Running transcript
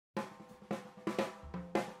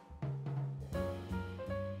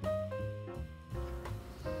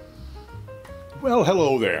Well,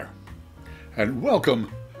 hello there, and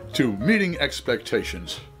welcome to Meeting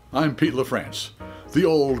Expectations. I'm Pete LaFrance, the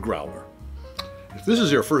old Growler. If this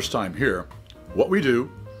is your first time here, what we do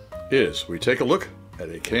is we take a look at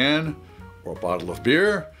a can or a bottle of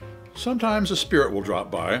beer. Sometimes a spirit will drop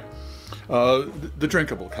by, the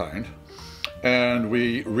drinkable kind, and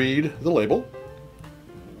we read the label,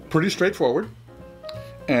 pretty straightforward,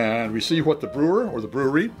 and we see what the brewer or the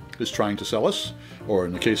brewery is trying to sell us, or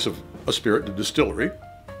in the case of a spirit, the distillery.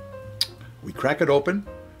 We crack it open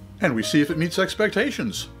and we see if it meets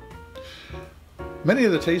expectations. Many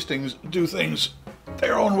of the tastings do things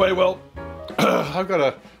their own way. Well, I've got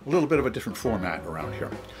a little bit of a different format around here.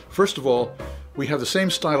 First of all, we have the same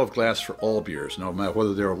style of glass for all beers, no matter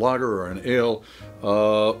whether they're a lager or an ale.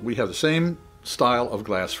 We have the same style of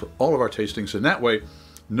glass for all of our tastings, and that way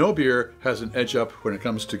no beer has an edge up when it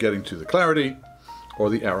comes to getting to the clarity or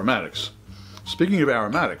the aromatics. Speaking of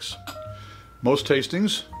aromatics, most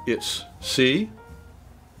tastings, it's see,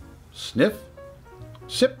 sniff,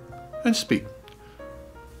 sip, and speak.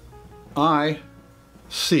 I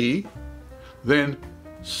see, then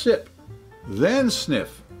sip, then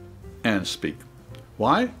sniff, and speak.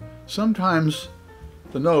 Why? Sometimes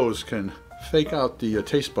the nose can fake out the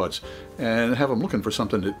taste buds and have them looking for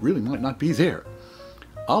something that really might not be there.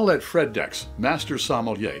 I'll let Fred Dex, Master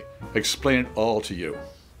Sommelier, explain it all to you.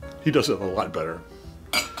 He does it a lot better.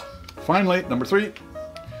 Finally, number 3,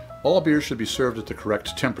 all beers should be served at the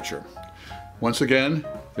correct temperature. Once again,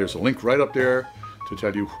 there's a link right up there to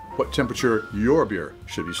tell you what temperature your beer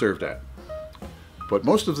should be served at. But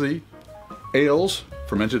most of the ales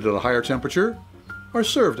fermented at a higher temperature are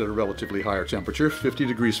served at a relatively higher temperature, 50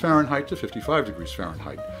 degrees Fahrenheit to 55 degrees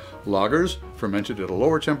Fahrenheit. Lagers fermented at a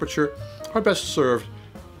lower temperature are best served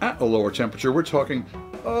at a lower temperature. We're talking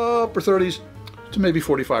upper 30s to maybe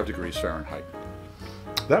 45 degrees Fahrenheit.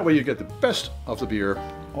 That way you get the best of the beer.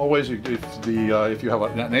 Always, if you have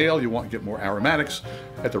an ale, you want to get more aromatics.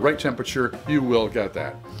 At the right temperature, you will get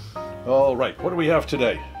that. All right, what do we have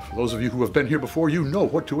today? For those of you who have been here before, you know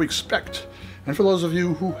what to expect. And for those of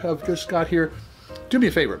you who have just got here, do me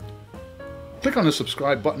a favor. Click on the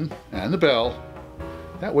subscribe button and the bell.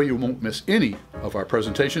 That way you won't miss any of our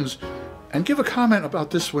presentations. And give a comment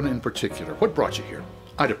about this one in particular. What brought you here?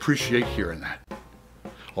 I'd appreciate hearing that.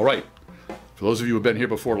 All right, for those of you who have been here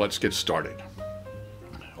before, let's get started.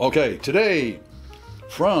 Okay, today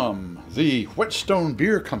from the Whetstone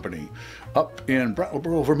Beer Company up in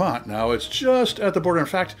Brattleboro, Vermont. Now it's just at the border. In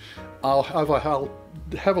fact, I'll have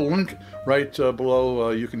a link right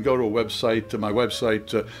below. You can go to a website, my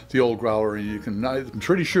website, The Old Growler, and you can. I'm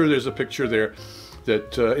pretty sure there's a picture there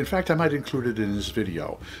that, in fact, I might include it in this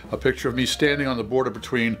video. A picture of me standing on the border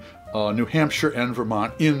between New Hampshire and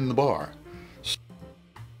Vermont in the bar.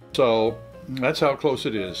 So that's how close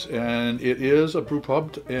it is, and it is a brew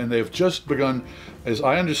pub, and they've just begun, as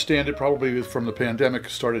I understand it, probably from the pandemic,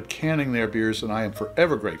 started canning their beers, and I am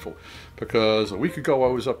forever grateful, because a week ago I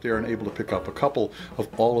was up there and able to pick up a couple of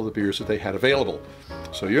all of the beers that they had available.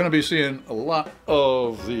 So you're going to be seeing a lot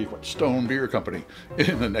of the Whetstone Beer Company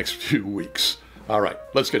in the next few weeks. All right,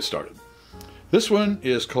 let's get started. This one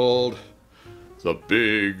is called the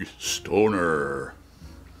Big Stoner.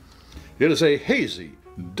 It is a hazy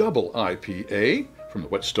double IPA from the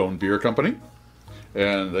Whetstone Beer Company,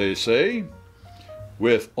 and they say,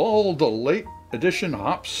 with all the late edition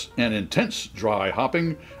hops and intense dry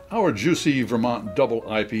hopping, our juicy Vermont double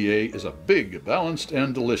IPA is a big, balanced,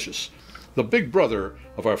 and delicious. The big brother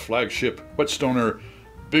of our flagship Whetstoner,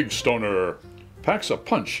 Big Stoner, packs a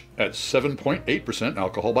punch at 7.8%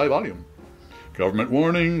 alcohol by volume. Government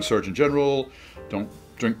warning, Surgeon General, don't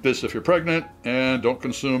drink this if you're pregnant, and don't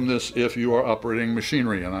consume this if you are operating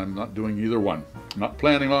machinery, and I'm not doing either one. I'm not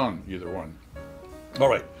planning on either one. All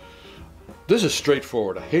right, this is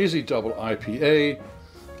straightforward, a hazy double IPA,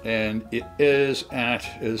 and it is at,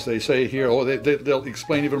 as they say here, they'll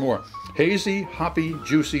explain even more, hazy, hoppy,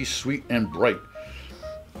 juicy, sweet, and bright,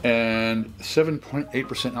 and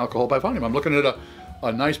 7.8% alcohol by volume. I'm looking at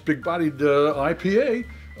a nice big-bodied IPA.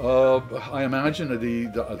 I imagine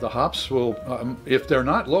the hops will, if they're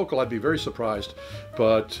not local, I'd be very surprised,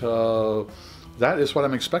 but that is what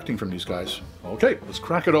I'm expecting from these guys. Okay, let's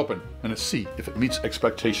crack it open and let's see if it meets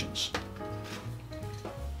expectations.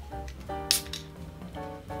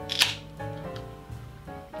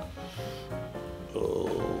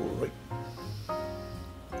 All right.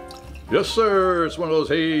 Yes, sir, it's one of those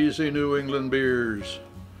hazy New England beers.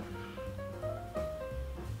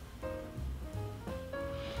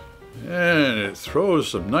 And it throws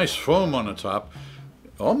some nice foam on the top,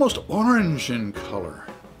 almost orange in color.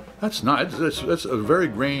 That's nice. That's a very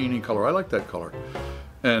grainy color. I like that color.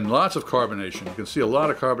 And lots of carbonation. You can see a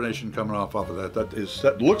lot of carbonation coming off of that.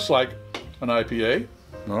 That looks like an IPA.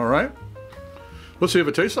 All right. Let's see if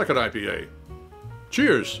it tastes like an IPA.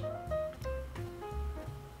 Cheers.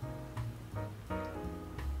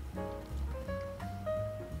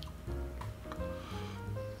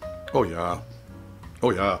 Oh yeah.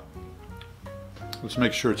 Oh yeah. Let's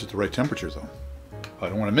make sure it's at the right temperature though. I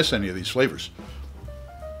don't want to miss any of these flavors.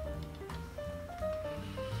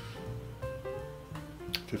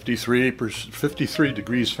 53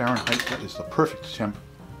 degrees Fahrenheit, that is the perfect temp.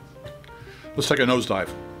 Let's take a nosedive.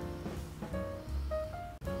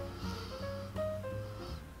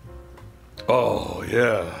 Oh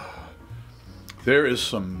yeah. There is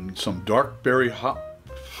some dark berry hop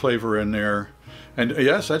flavor in there. And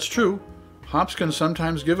yes, that's true. Hops can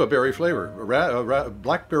sometimes give a berry flavor,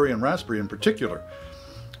 blackberry and raspberry in particular.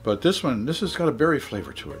 But this has got a berry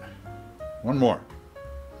flavor to it. One more.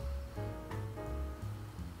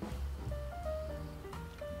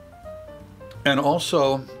 And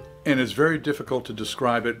also, and it's very difficult to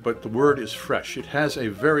describe it, but the word is fresh. It has a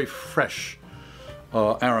very fresh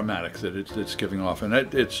aromatic that it's giving off, and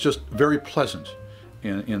it's just very pleasant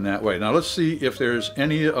in that way. Now let's see if there's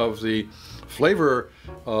any of the flavor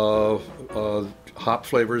of hop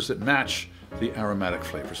flavors that match the aromatic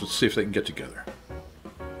flavors. Let's see if they can get together.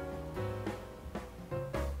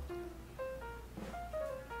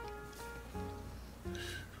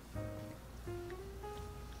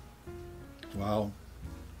 Wow.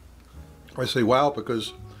 I say wow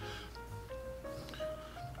because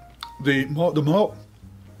the malt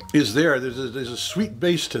is there. There's a sweet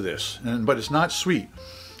base to this, but it's not sweet.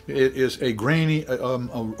 It is a grainy, a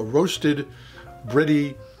roasted,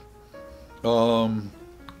 bready,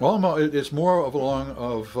 almost, it's more of along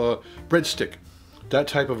of breadstick, that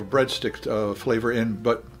type of a breadstick flavor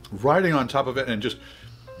but riding on top of it and just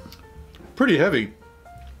pretty heavy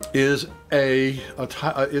is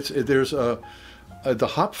the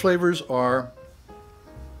hop flavors are,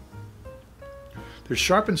 they're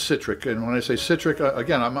sharp and citric, and when I say citric,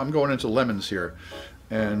 again, I'm going into lemons here,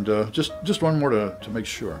 and just one more to make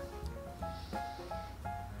sure.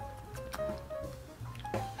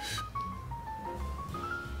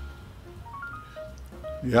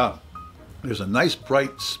 Yeah, there's a nice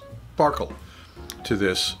bright sparkle to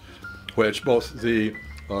this, which both the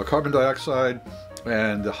carbon dioxide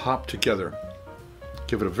and the hop together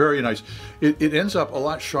give it a very nice, it ends up a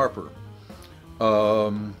lot sharper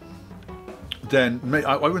than,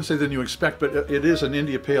 I wouldn't say than you expect, but it is an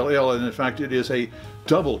India Pale Ale, and in fact it is a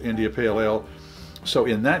double India Pale Ale. So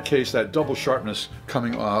in that case, that double sharpness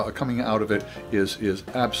coming out of it is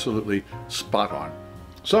absolutely spot on.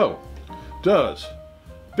 So, does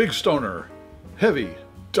Big Stoner Heavy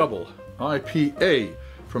Double IPA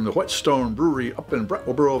from the Whetstone Brewery up in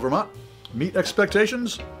Brattleboro, Vermont meet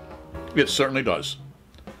expectations? It certainly does.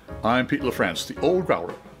 I'm Pete LaFrance, the Old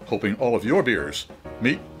Growler, hoping all of your beers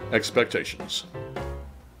meet expectations.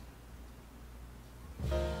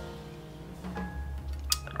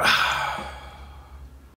 Ah.